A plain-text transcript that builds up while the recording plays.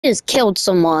Just killed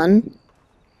someone.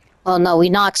 Well, no,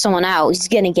 we knocked someone out. He's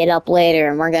gonna get up later,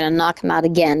 and we're gonna knock him out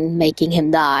again, making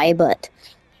him die. But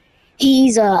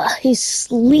he's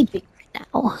sleeping right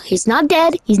now. He's not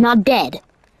dead. He's not dead.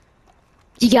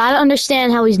 You gotta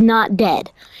understand how he's not dead.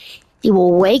 He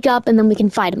will wake up, and then we can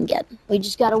fight him again. We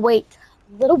just gotta wait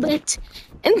a little bit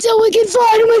until we can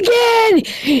fight him again.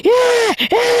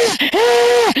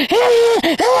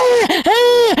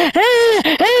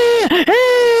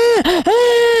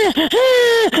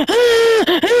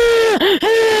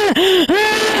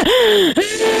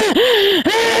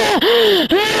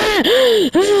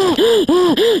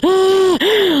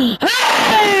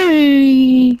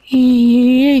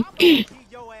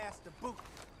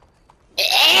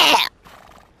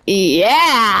 Yeah.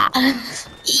 Yeah.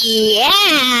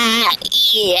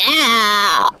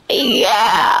 Yeah.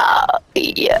 Yeah.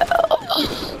 Yeah.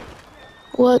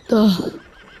 What the?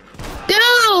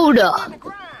 Dude!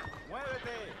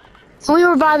 Can we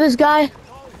revive this guy?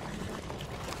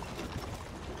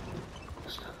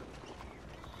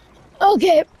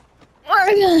 Okay.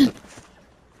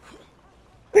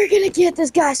 We're gonna get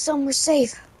this guy somewhere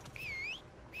safe.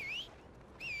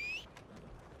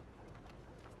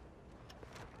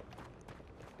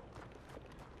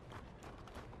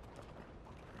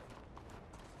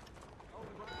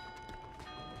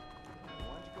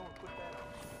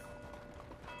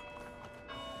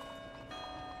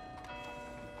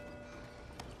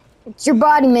 It's your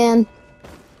body, man.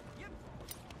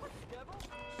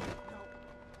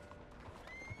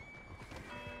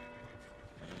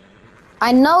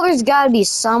 I know there's gotta be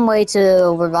some way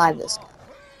to revive this guy.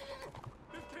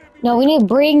 No, we need to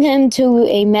bring him to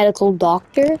a medical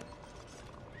doctor.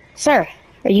 Sir,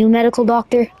 are you a medical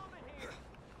doctor?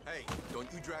 Hey,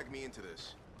 don't you drag me into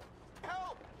this.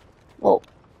 Whoa.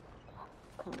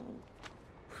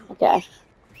 Okay.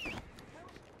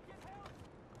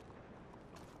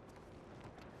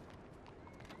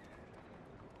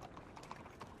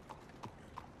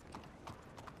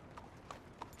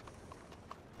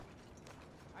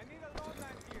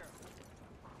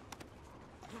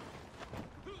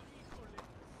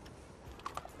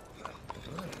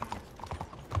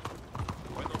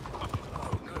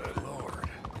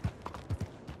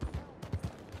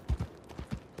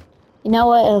 You know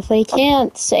what, if we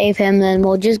can't save him, then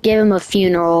we'll just give him a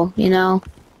funeral, you know?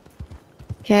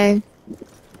 Okay?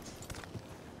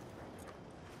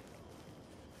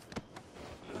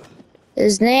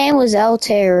 His name was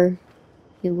Altair.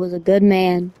 He was a good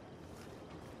man.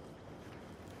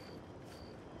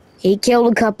 He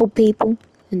killed a couple people,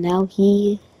 and now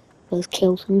he was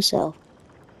killed himself.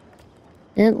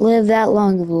 Didn't live that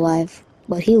long of a life,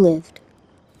 but he lived.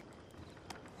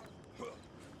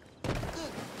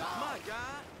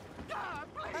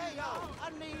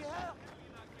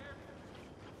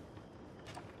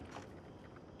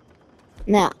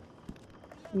 Now,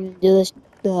 I'm gonna do this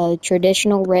the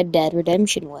traditional Red Dead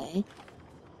Redemption way.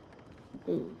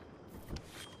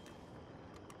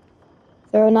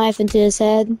 Throw a knife into his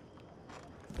head.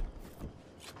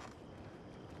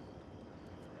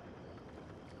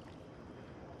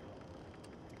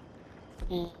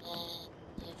 And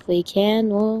if we can,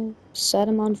 we'll set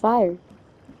him on fire.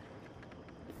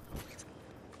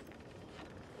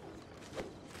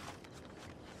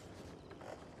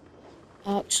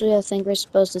 Actually, I think we're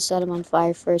supposed to set him on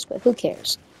fire first, but who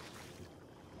cares?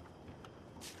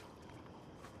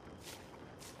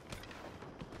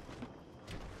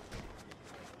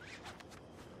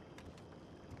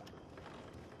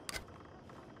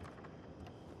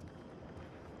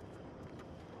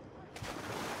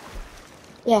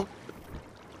 Yeah.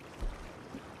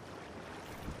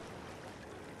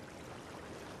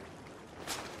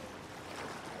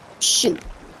 Shoot.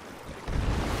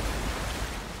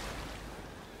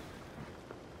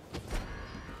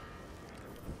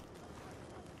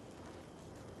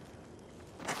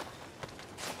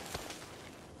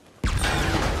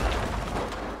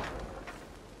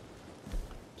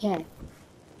 Okay.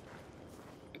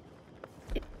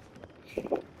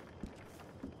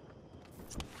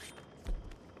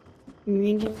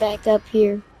 Bring him back up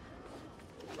here.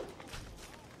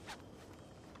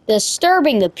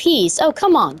 Disturbing the peace. Oh,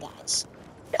 come on, guys.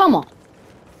 Come on.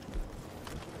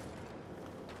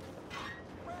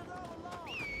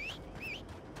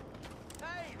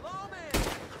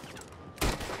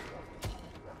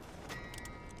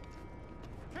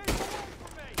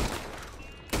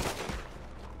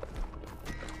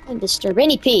 Don't disturb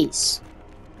any peace.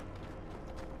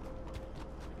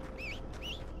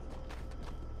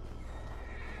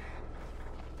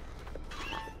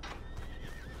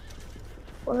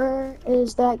 Where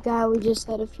is that guy we just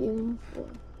had a funeral for?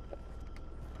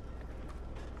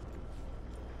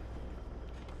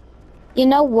 You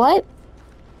know what?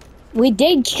 We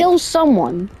did kill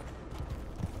someone.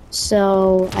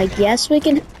 So, I guess we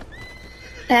can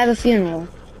have a funeral.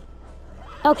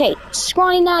 Okay,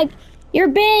 Scrawny Knife, you're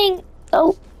being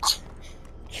a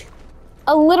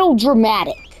little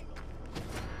dramatic.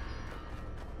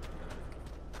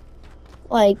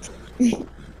 Like,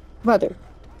 brother.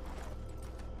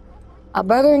 A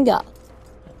brother in God.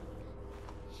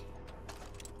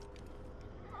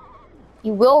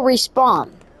 You will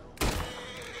respawn.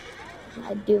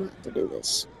 I do have to do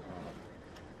this.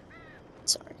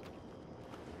 Sorry.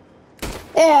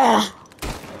 Yeah.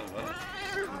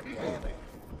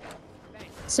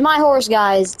 It's my horse,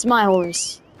 guys. It's my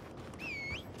horse.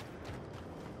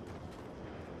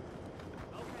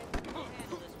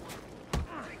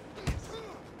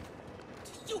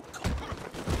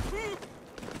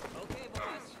 Okay,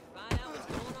 boys, find out what's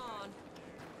going on.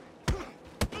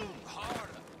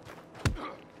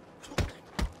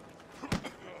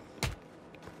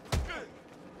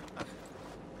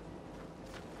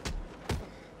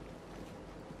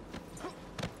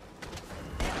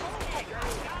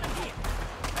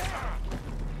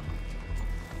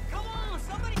 Come on,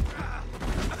 somebody!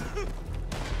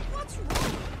 What's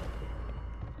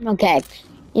wrong? Okay.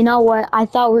 You know what? I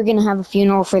thought we were gonna have a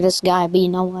funeral for this guy, but you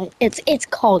know what? It's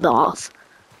called off.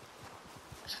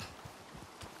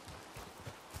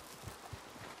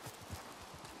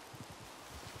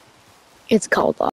 It's called off.